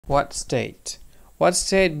What state? What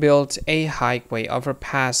state built a highway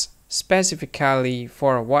overpass specifically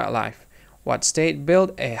for wildlife? What state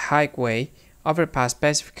built a highway overpass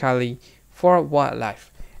specifically for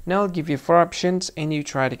wildlife? Now I'll give you 4 options and you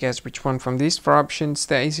try to guess which one from these 4 options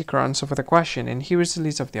that is the correct answer for the question, and here is the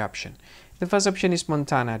list of the option. The first option is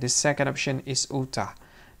Montana, the second option is Utah,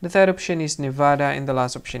 the third option is Nevada, and the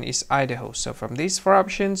last option is Idaho. So from these 4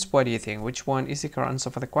 options, what do you think? Which one is the correct answer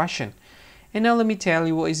for the question? And now let me tell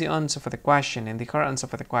you what is the answer for the question, and the correct answer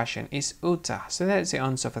for the question is Utah. So that's the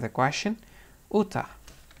answer for the question, Utah.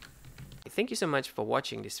 Thank you so much for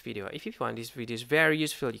watching this video. If you find this video very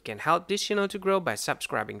useful, you can help this channel to grow by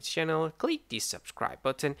subscribing to the channel. Click this subscribe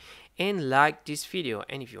button and like this video.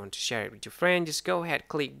 And if you want to share it with your friends, just go ahead,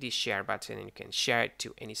 click this share button and you can share it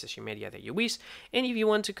to any social media that you wish. And if you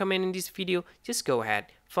want to comment in this video, just go ahead,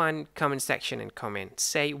 find comment section and comment.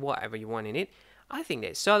 Say whatever you want in it. I think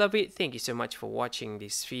that's all of it. Thank you so much for watching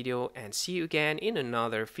this video and see you again in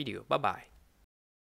another video. Bye bye.